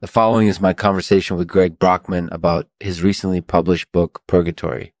The following is my conversation with Greg Brockman about his recently published book,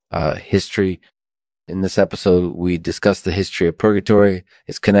 Purgatory, History. In this episode, we discuss the history of Purgatory,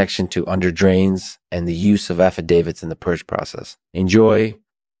 its connection to Underdrains, and the use of affidavits in the Purge Process. Enjoy.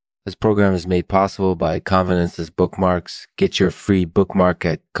 This program is made possible by Confidence's Bookmarks. Get your free bookmark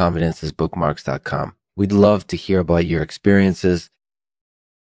at confidencesbookmarks.com. We'd love to hear about your experiences.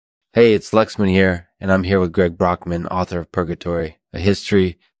 Hey, it's Lexman here, and I'm here with Greg Brockman, author of Purgatory, a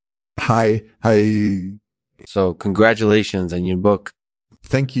history. Hi. So congratulations on your book.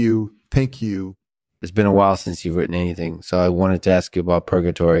 Thank you. It's been a while since you've written anything, so I wanted to ask you about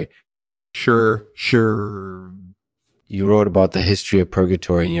Purgatory. Sure. You wrote about the history of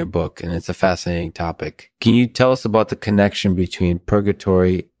Purgatory in your book, and it's a fascinating topic. Can you tell us about the connection between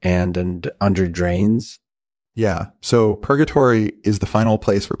Purgatory and Underdrains? Yeah. So Purgatory is the final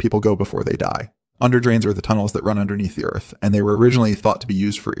place where people go before they die. Underdrains are the tunnels that run underneath the earth, and they were originally thought to be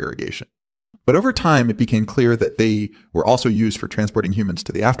used for irrigation. But over time, it became clear that they were also used for transporting humans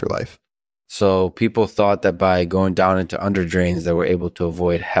to the afterlife. So people thought that by going down into Underdrains, they were able to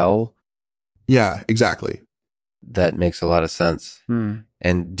avoid hell? Yeah, exactly. That makes a lot of sense.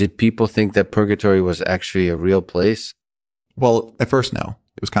 And did people think that Purgatory was actually a real place? Well, at first, no.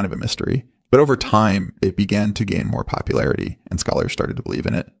 It was kind of a mystery. But over time, it began to gain more popularity, and scholars started to believe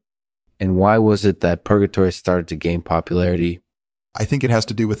in it. And why was it that Purgatory started to gain popularity? I think it has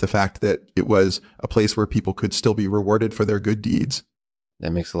to do with the fact that it was a place where people could still be rewarded for their good deeds.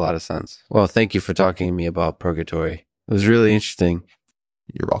 That makes a lot of sense. Well, thank you for talking to me about Purgatory. It was really interesting.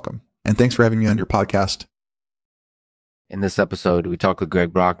 You're welcome. And thanks for having me on your podcast. In this episode, we talk with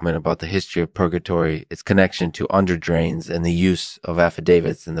Greg Brockman about the history of Purgatory, its connection to Underdrains, and the use of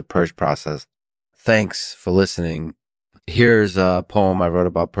affidavits in the Purge Process. Thanks for listening. Here's a poem I wrote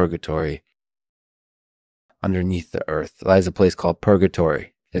about Purgatory. Underneath the earth lies a place called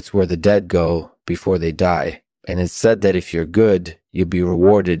Purgatory. It's where the dead go before they die. And it's said that if you're good, you'll be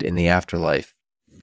rewarded in the afterlife.